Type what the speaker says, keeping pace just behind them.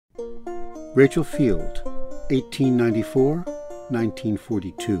Rachel Field,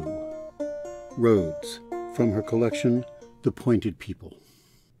 1894-1942. Roads, from her collection, The Pointed People.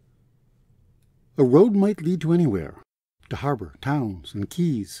 A road might lead to anywhere, to harbor, towns, and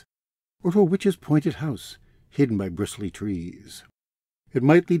quays, or to a witch's pointed house, hidden by bristly trees. It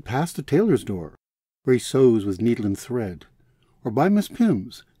might lead past the tailor's door, where he sews with needle and thread, or by Miss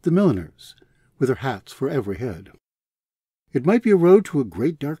Pimm's, the milliner's, with her hats for every head. It might be a road to a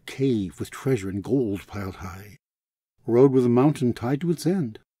great dark cave with treasure and gold piled high, a road with a mountain tied to its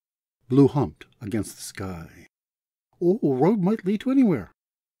end, blue-humped against the sky. Or a road might lead to anywhere,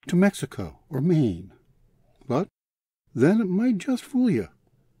 to Mexico or Maine. But then it might just fool you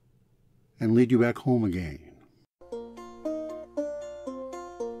and lead you back home again.